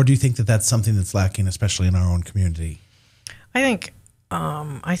 Or do you think that that's something that's lacking, especially in our own community? I think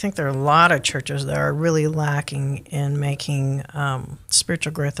there are a lot of churches that are really lacking in making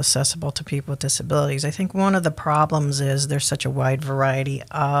spiritual growth accessible to people with disabilities. I think one of the problems is there's such a wide variety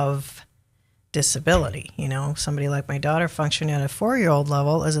of disability. Somebody like my daughter functioning at a 4-year-old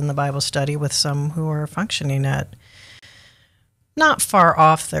level is in the Bible study with some who are functioning at not far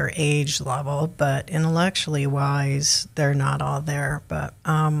off their age level, but intellectually wise, they're not all there. But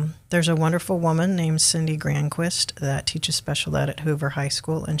there's a wonderful woman named Cindy Granquist that teaches special ed at Hoover High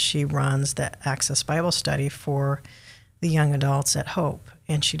School, and she runs the Access Bible Study for the young adults at Hope.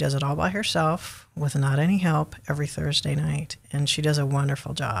 And she does it all by herself with not any help every Thursday night, and she does a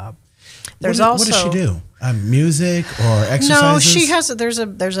wonderful job. What does she do? Music or exercises? No, she has. There's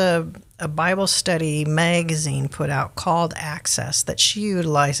a Bible study magazine put out called Access that she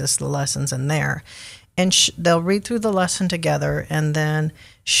utilizes the lessons in there, and they'll read through the lesson together, and then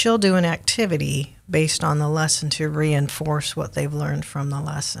she'll do an activity based on the lesson to reinforce what they've learned from the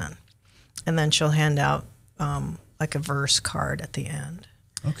lesson, and then she'll hand out like a verse card at the end.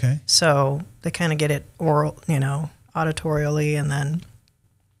 Okay. So they kind of get it oral, auditorially, and then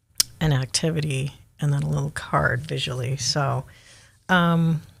an activity and then a little card visually. So,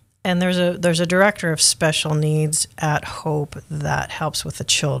 and there's a director of special needs at Hope that helps with the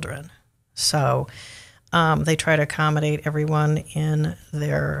children. So they try to accommodate everyone in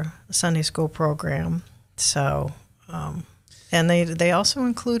their Sunday school program. So, and they also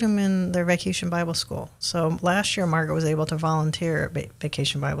include them in their Vacation Bible School. So last year, Margaret was able to volunteer at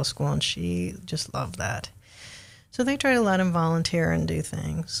Vacation Bible School, and she just loved that. So they try to let him volunteer and do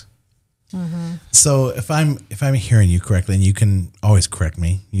things. Mm-hmm. So if I'm hearing you correctly, and you can always correct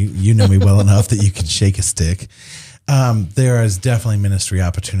me, you know me well enough that you can shake a stick. There is definitely ministry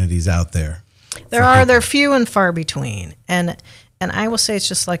opportunities out there. They're few and far between, and I will say it's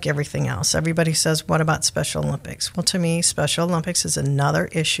just like everything else. Everybody says, "What about Special Olympics?" Well, to me, Special Olympics is another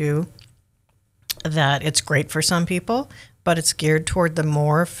issue that it's great for some people, but it's geared toward the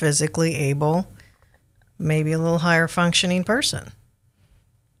more physically able, maybe a little higher functioning person.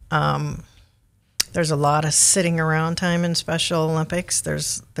 There's a lot of sitting around time in Special Olympics.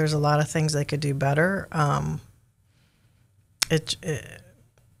 There's a lot of things they could do better.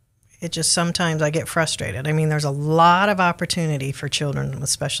 It just sometimes I get frustrated. I mean, there's a lot of opportunity for children with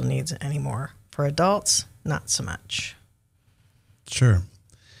special needs anymore. For adults, not so much. Sure.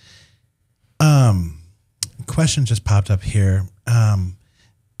 Question just popped up here.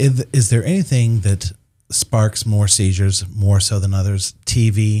 Is there anything that sparks more seizures more so than others?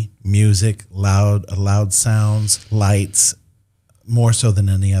 TV, music, loud sounds, lights, more so than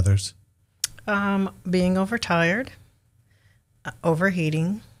any others? Being overtired,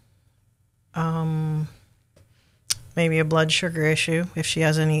 overheating, maybe a blood sugar issue if she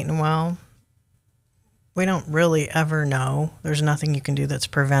hasn't eaten well. We don't really ever know. There's nothing you can do that's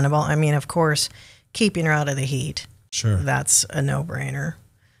preventable. I mean, of course, keeping her out of the heat. Sure. That's a no-brainer.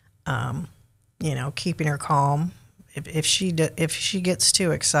 Keeping her calm. If she gets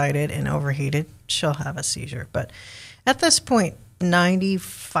too excited and overheated, she'll have a seizure. But at this point,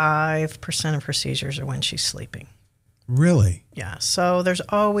 95% of her seizures are when she's sleeping. Really? Yeah. So there's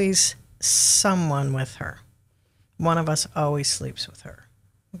always someone with her. One of us always sleeps with her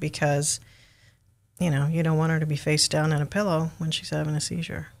because, you don't want her to be face down in a pillow when she's having a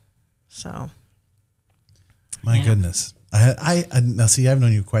seizure. So. My goodness. Now see, I've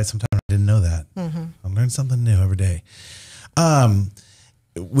known you quite some time. I didn't know that. Mm-hmm. I learn something new every day.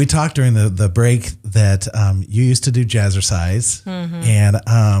 We talked during the break that you used to do jazzercise, and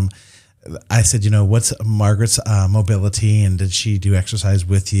I said, what's Margaret's mobility, and did she do exercise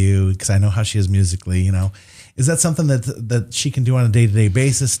with you? Because I know how she is musically. Is that something that she can do on a day-to-day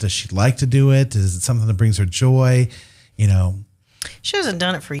basis? Does she like to do it? Is it something that brings her joy? She hasn't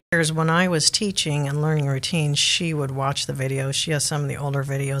done it for years. When I was teaching and learning routines, she would watch the videos. She has some of the older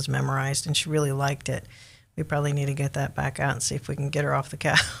videos memorized, and she really liked it. We probably need to get that back out and see if we can get her off the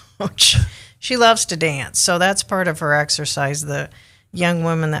couch. She loves to dance, so that's part of her exercise. The young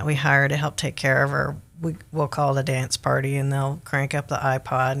women that we hire to help take care of her, we'll call it a dance party, and they'll crank up the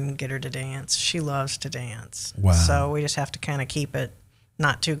iPod and get her to dance. She loves to dance. Wow. So we just have to kind of keep it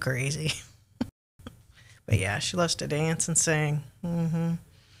not too crazy. But yeah, she loves to dance and sing. Mm-hmm.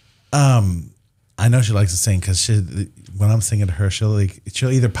 I know she likes to sing because when I'm singing to her, she'll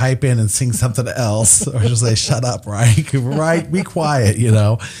either pipe in and sing something else, or she'll say, "Shut up, right, be quiet,"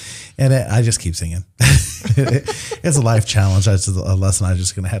 And I just keep singing. It's a life challenge. It's a lesson I'm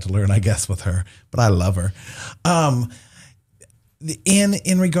just going to have to learn, I guess, with her. But I love her.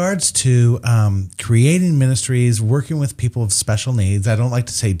 In regards to creating ministries, working with people with special needs, I don't like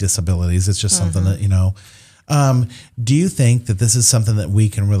to say disabilities. It's just something that, do you think that this is something that we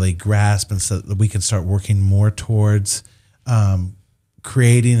can really grasp and so that we can start working more towards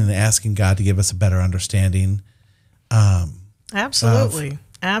creating and asking God to give us a better understanding? Absolutely.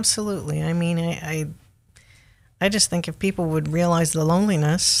 Absolutely. I mean, I just think if people would realize the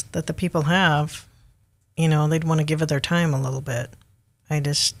loneliness that the people have, they'd want to give it their time a little bit.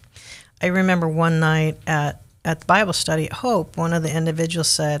 I remember one night at the Bible study at Hope, one of the individuals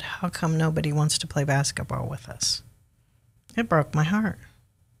said, "How come nobody wants to play basketball with us?" It broke my heart.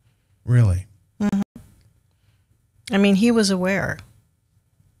 Really? Mm-hmm. I mean, he was aware.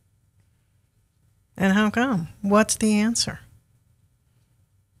 And how come? What's the answer?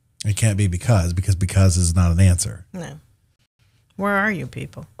 It can't be because is not an answer. No. Where are you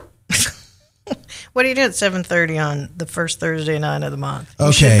people? What do you do at 7:30 on the first Thursday night of the month?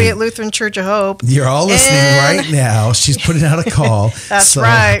 You should be at Lutheran Church of Hope. You're all listening right now. She's putting out a call. That's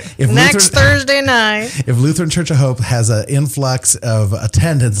right. Next Thursday night. If Lutheran Church of Hope has an influx of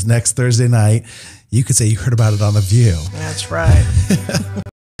attendance next Thursday night, you could say you heard about it on The View. That's right.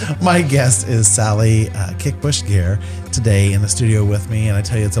 My guest is Sally Kickbush Gear today in the studio with me, and I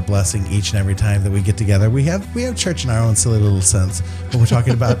tell you, it's a blessing each and every time that we get together. We have church in our own silly little sense, but we're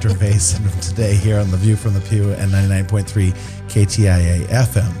talking about Gervais today here on The View from the Pew and 99.3 KTIA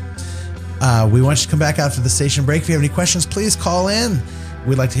FM. We want you to come back after the station break. If you have any questions, please call in.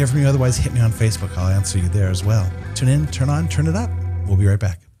 We'd like to hear from you. Otherwise, hit me on Facebook. I'll answer you there as well. Tune in, turn on, turn it up. We'll be right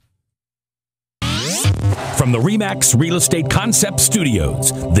back. From the RE/MAX Real Estate Concept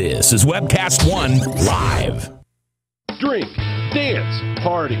Studios, this is Webcast One Live. Drink, dance,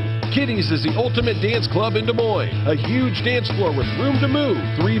 party. Kitty's is the ultimate dance club in Des Moines. A huge dance floor with room to move,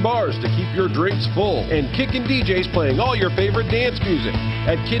 3 bars to keep your drinks full, and kickin' DJs playing all your favorite dance music.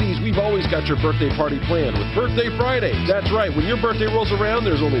 At Kitty's, we've always got your birthday party planned with Birthday Fridays. That's right, when your birthday rolls around,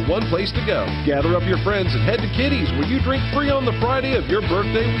 there's only one place to go. Gather up your friends and head to Kitty's, where you drink free on the Friday of your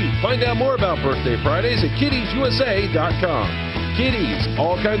birthday week. Find out more about Birthday Fridays at kittiesusa.com. Kitty's,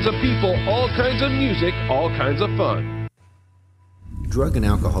 all kinds of people, all kinds of music, all kinds of fun. Drug and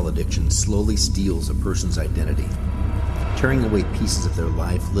alcohol addiction slowly steals a person's identity, tearing away pieces of their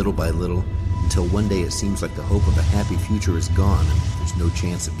life little by little until one day it seems like the hope of a happy future is gone and there's no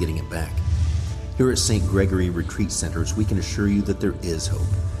chance of getting it back. Here at St. Gregory Retreat Centers, we can assure you that there is hope.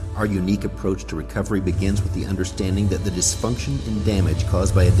 Our unique approach to recovery begins with the understanding that the dysfunction and damage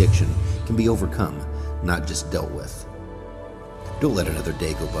caused by addiction can be overcome, not just dealt with. Don't let another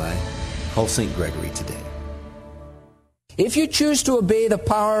day go by. Call St. Gregory today. If you choose to obey the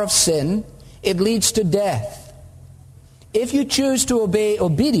power of sin, it leads to death. If you choose to obey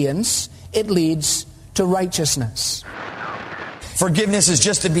obedience, it leads to righteousness. Forgiveness is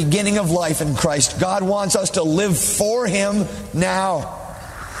just the beginning of life in Christ. God wants us to live for Him now.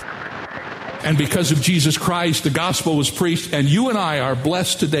 And because of Jesus Christ, the gospel was preached, and you and I are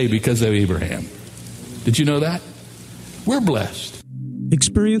blessed today because of Abraham. Did you know that? We're blessed.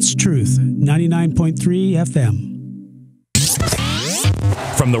 Experience Truth, 99.3 FM.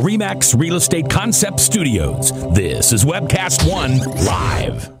 From the RE/MAX Real Estate Concept Studios, this is Webcast One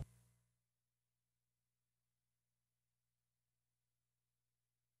Live.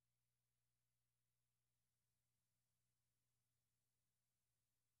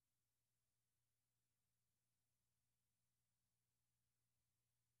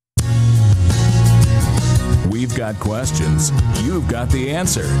 We've got questions. You've got the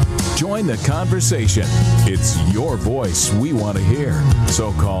answer. Join the conversation. It's your voice we want to hear.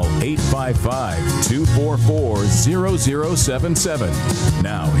 So call 855-244-0077.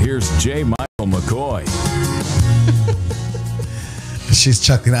 Now, here's J. Michael McCoy. She's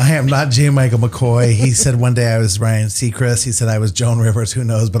chuckling. I am not J. Michael McCoy. He said one day I was Ryan Seacrest. He said I was Joan Rivers. Who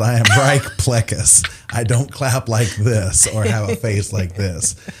knows? But I am Bryce Plekas. I don't clap like this or have a face like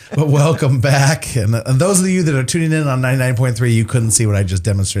this. But welcome back. And those of you that are tuning in on 99.3, you couldn't see what I just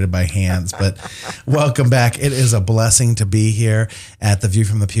demonstrated by hands. But welcome back. It is a blessing to be here at The View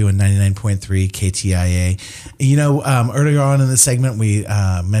from the Pew in 99.3 KTIA. You know, earlier on in this segment, we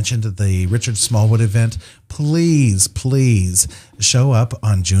mentioned the Richard Smallwood event. Please show up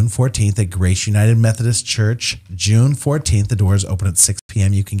on June 14th at Grace United Methodist Church. June 14th, the doors open at 6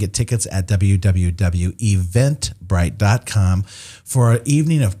 p.m. You can get tickets at www.eventbrite.com for an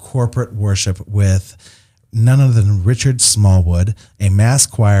evening of corporate worship with none other than Richard Smallwood, a mass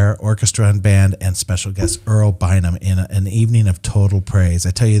choir, orchestra and band, and special guest Earl Bynum in an evening of total praise.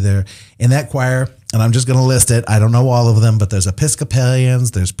 I tell you, there in that choir, and I'm just going to list it. I don't know all of them, but there's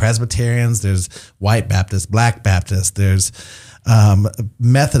Episcopalians, there's Presbyterians, there's White Baptists, Black Baptists, there's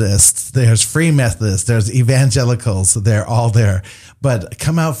Methodists, there's Free Methodists, there's Evangelicals. They're all there. But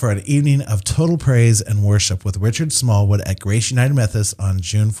come out for an evening of total praise and worship with Richard Smallwood at Grace United Methodist on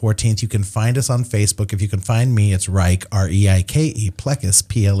June 14th. You can find us on Facebook. If you can find me, it's Reich, R-E-I-K-E, Plekas,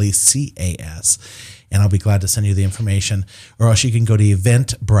 P-L-E-C-A-S. And I'll be glad to send you the information. Or else you can go to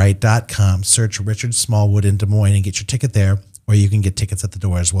eventbrite.com, search Richard Smallwood in Des Moines and get your ticket there. Or you can get tickets at the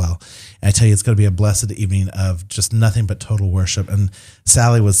door as well. And I tell you, it's going to be a blessed evening of just nothing but total worship. And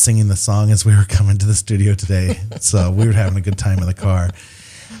Sally was singing the song as we were coming to the studio today. So we were having a good time in the car.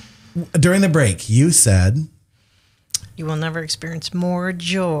 During the break, you said, you will never experience more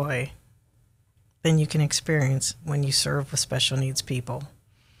joy than you can experience when you serve with special needs people.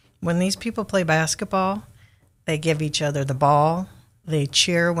 When these people play basketball, they give each other the ball. They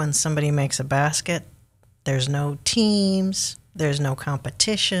cheer when somebody makes a basket. There's no teams. There's no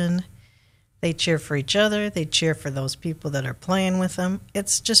competition. They cheer for each other. They cheer for those people that are playing with them.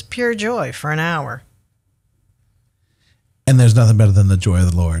 It's just pure joy for an hour. And there's nothing better than the joy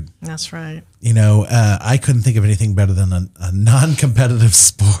of the Lord. That's right. You know, I couldn't think of anything better than a non-competitive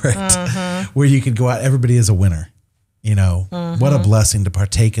sport where you could go out. Everybody is a winner. You know, what a blessing to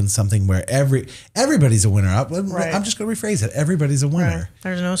partake in something where everybody's a winner. I'm just going to rephrase it. Everybody's a winner. Right.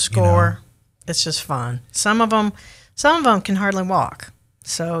 There's no score. It's just fun. Some of them can hardly walk.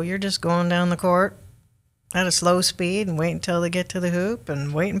 So you're just going down the court at a slow speed and wait until they get to the hoop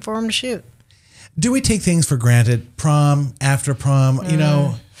and waiting for them to shoot. Do we take things for granted? Prom, after prom, you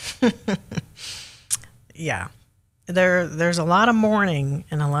know? Yeah. There's a lot of mourning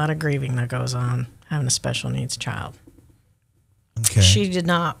and a lot of grieving that goes on having a special needs child. Okay. She did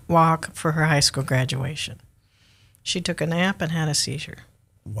not walk for her high school graduation. She took a nap and had a seizure.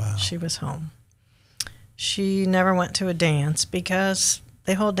 Wow. She was home. She never went to a dance because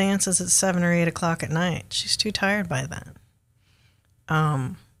they hold dances at 7 or 8 o'clock at night. She's too tired by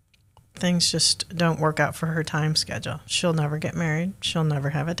then. Things just don't work out for her time schedule. She'll never get married. She'll never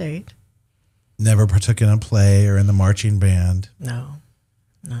have a date. Never partook in a play or in the marching band. No.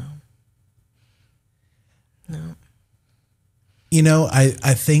 You know, I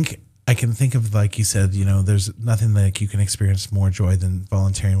think I can think of, like you said, you know, there's nothing like you can experience more joy than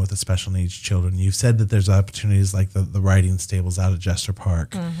volunteering with the special needs children. You've said that there's opportunities like the riding stables out at Jester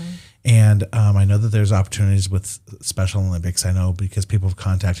Park. And I know that there's opportunities with Special Olympics. I know because people have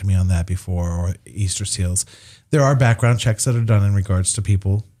contacted me on that before, or Easter Seals. There are background checks that are done in regards to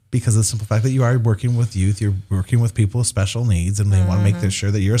people because of the simple fact that you are working with youth, you're working with people with special needs, and they want to make sure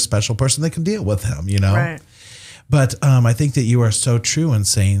that you're a special person that can deal with them, you know? Right. But I think that you are so true in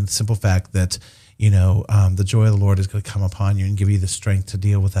saying the simple fact that, you know, the joy of the Lord is going to come upon you and give you the strength to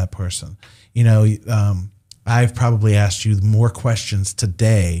deal with that person. You know, I've probably asked you more questions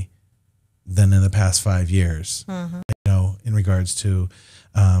today than in the past 5 years, you know, in regards to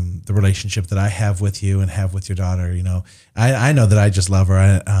the relationship that I have with you and have with your daughter. You know, I know that I just love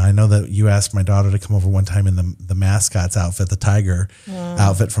her. I know that you asked my daughter to come over one time in the mascot's outfit, the tiger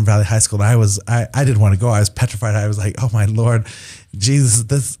outfit from Valley High School. And I didn't want to go. I was petrified. I was like, oh my Lord, Jesus,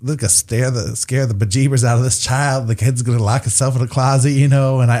 this look, scare the bejeebers out of this child. The kid's going to lock himself in a closet, you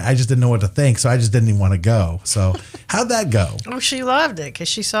know, and I just didn't know what to think. So I just didn't even want to go. So how'd that go? Oh, she loved it because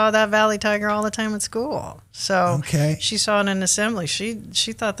she saw that Valley Tiger all the time at school. So she saw it in assembly. She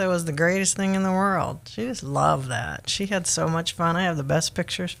thought that was the greatest thing in the world. She just loved that. She had so much fun. I have the best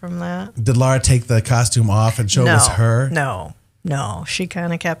pictures from that. Did Laura take the costume off and show it was her? No. She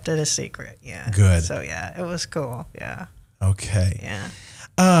kind of kept it a secret. Yeah. Good. So yeah, it was cool. Yeah. Okay.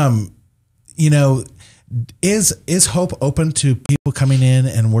 Yeah. You know, is Hope open to people coming in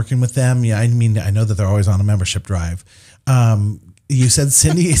and working with them? Yeah, I mean, I know that they're always on a membership drive. You said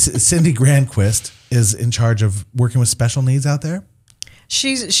Cindy Grandquist is in charge of working with special needs out there?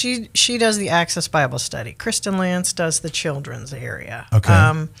 She does the Access Bible Study. Kristen Lance does the children's area.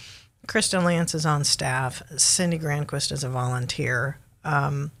 Okay. Kristen Lance is on staff. Cindy Grandquist is a volunteer.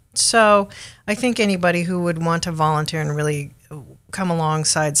 So I think anybody who would want to volunteer and really come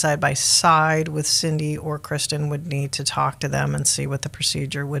alongside side by side with Cindy or Kristen would need to talk to them and see what the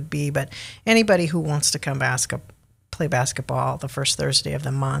procedure would be. But anybody who wants to come play basketball the first Thursday of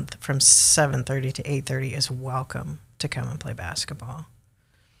the month from 7:30 to 8:30 is welcome to come and play basketball.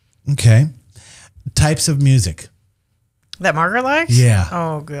 Okay. Types of music that Margaret likes? Yeah.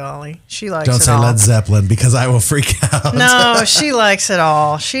 Oh, golly. She likes Don't it say all. Led Zeppelin because I will freak out. No, she likes it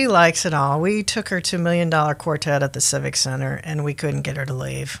all. She likes it all. We took her to $1 Million Quartet at the Civic Center, and we couldn't get her to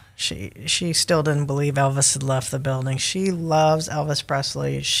leave. She still didn't believe Elvis had left the building. She loves Elvis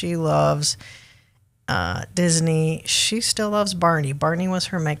Presley. She loves Disney. She still loves Barney. Barney was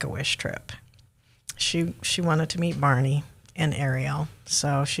her Make-A-Wish trip. She wanted to meet Barney and Ariel,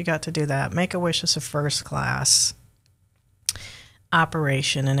 so she got to do that. Make-A-Wish is a first-class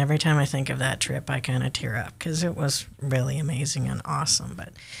operation, and every time I think of that trip, I kind of tear up because it was really amazing and awesome. But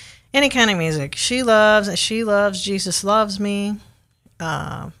any kind of music she loves. Jesus Loves Me.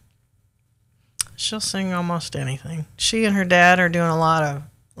 She'll sing almost anything. She and her dad are doing a lot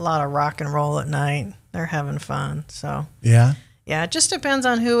of rock and roll at night. They're having fun. So yeah, it just depends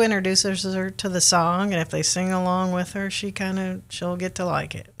on who introduces her to the song, and if they sing along with her, she'll get to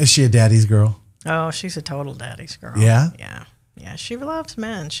like it. Is she a daddy's girl? Oh, she's a total daddy's girl. Yeah? Yeah, she loves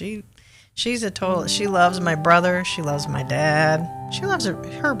men. She's a total. She loves my brother. She loves my dad. She loves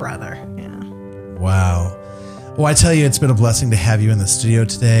her brother. Yeah. Wow. Well, I tell you, it's been a blessing to have you in the studio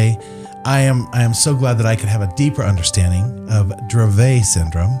today. I am so glad that I could have a deeper understanding of Dravet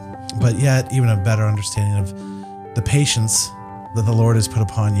syndrome, but yet even a better understanding of the patience that the Lord has put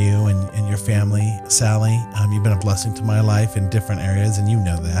upon you and your family, Sally. You've been a blessing to my life in different areas, and you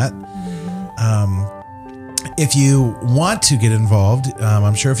know that. If you want to get involved,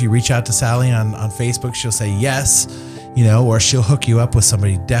 I'm sure if you reach out to Sally on Facebook, she'll say yes, or she'll hook you up with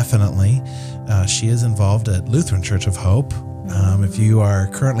somebody, definitely. She is involved at Lutheran Church of Hope. If you are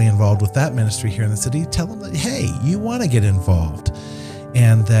currently involved with that ministry here in the city, tell them that, hey, you want to get involved.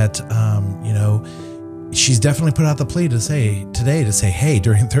 And that, she's definitely put out the plea today to say, hey,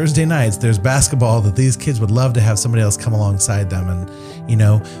 during Thursday nights, there's basketball that these kids would love to have somebody else come alongside them and,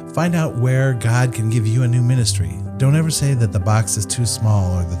 find out where God can give you a new ministry. Don't ever say that the box is too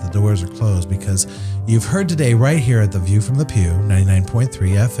small or that the doors are closed, because you've heard today right here at The View from the Pew, 99.3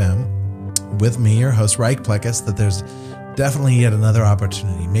 FM, with me, your host, Reich Plekas, that there's definitely yet another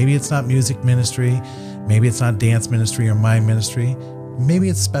opportunity. Maybe it's not music ministry, maybe it's not dance ministry or mime ministry, maybe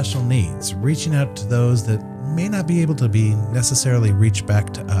it's special needs, reaching out to those that may not be able to be necessarily reached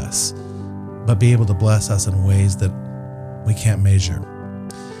back to us, but be able to bless us in ways that we can't measure.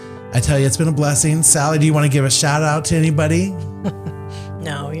 I tell you, it's been a blessing. Sally, do you want to give a shout out to anybody?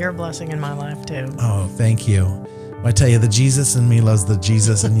 No, you're a blessing in my life too. Oh, thank you. I tell you, the Jesus in me loves the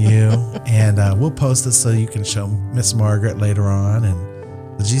Jesus in you. And we'll post this so you can show Miss Margaret later on.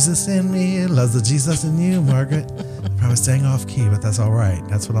 And the Jesus in me loves the Jesus in you, Margaret. Probably staying off key, but that's all right.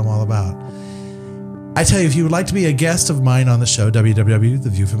 That's what I'm all about. I tell you, if you would like to be a guest of mine on the show,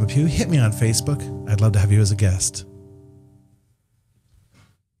 www.theviewfromthepew, hit me on Facebook. I'd love to have you as a guest.